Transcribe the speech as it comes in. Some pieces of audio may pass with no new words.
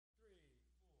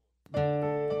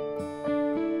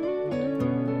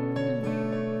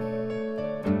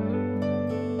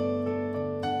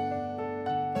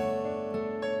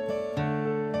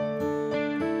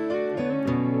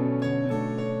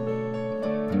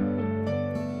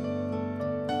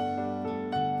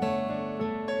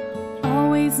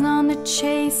always on the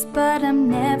chase, but I'm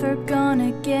never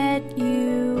gonna get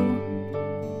you.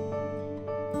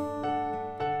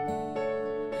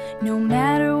 No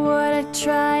matter what I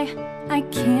try, I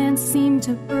can't seem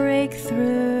to break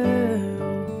through.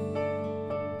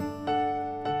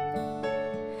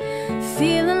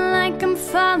 Feeling like I'm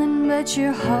falling, but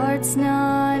your heart's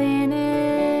not in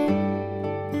it.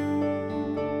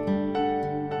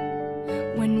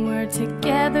 When we're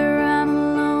together, I'm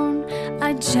alone,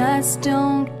 I just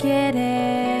don't get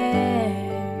it.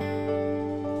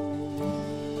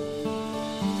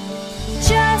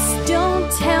 Just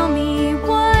don't tell me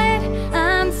what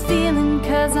I'm feeling,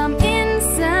 'cause I'm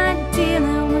inside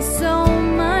dealing with so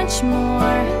much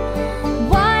more.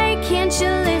 Why can't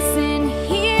you listen,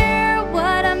 hear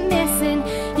what I'm missing?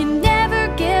 You never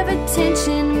give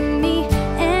attention to me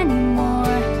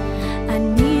anymore. I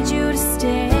need you to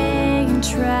stay and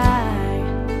try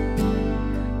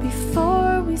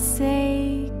before we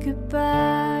say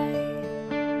goodbye.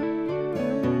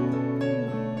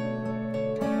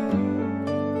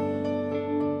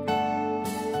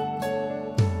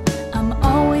 I'm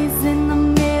always in the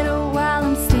middle while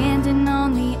I'm standing on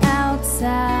the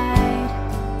outside.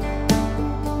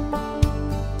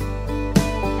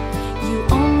 You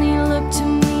only look to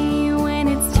me when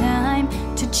it's time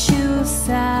to choose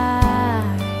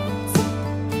sides.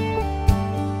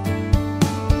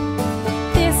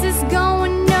 This is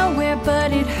going nowhere, but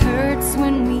it hurts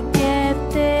when we get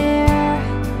there.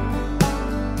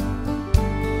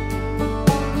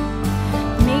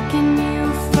 Making you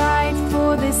fight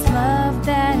for this love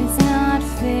that is not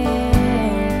fair.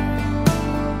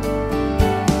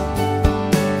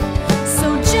 So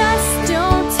just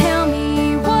don't tell me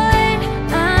what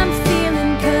I'm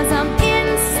feeling, 'cause I'm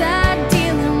inside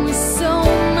dealing with so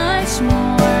much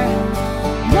more.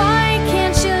 Why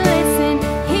can't you listen,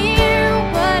 hear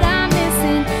what I'm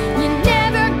missing? You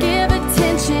never give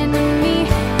attention to me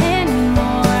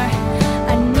anymore.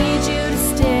 I need you to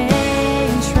stay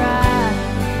and try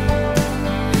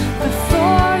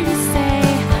before you say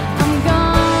I'm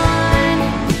gone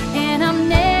and I'm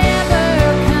never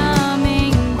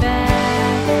coming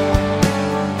back.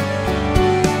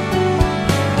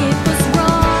 It was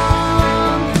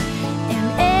wrong, and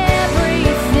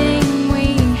everything we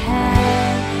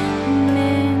had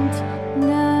meant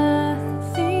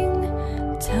nothing.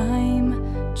 Time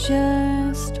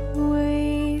just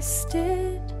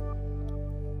wasted.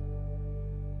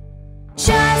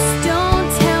 Just don't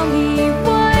tell me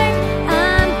what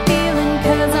I'm feeling,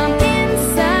 'cause I'm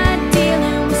inside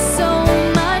dealing with so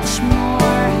much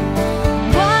more.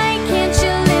 Why can't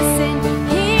you listen,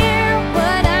 hear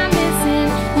what I'm missing?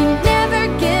 You never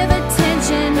give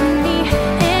attention to me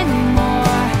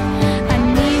anymore. I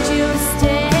need you to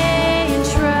stay and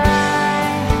try.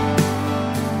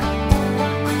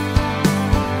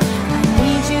 I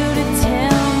need you to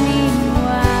tell me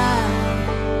why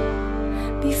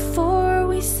before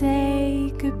we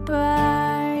say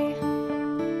goodbye.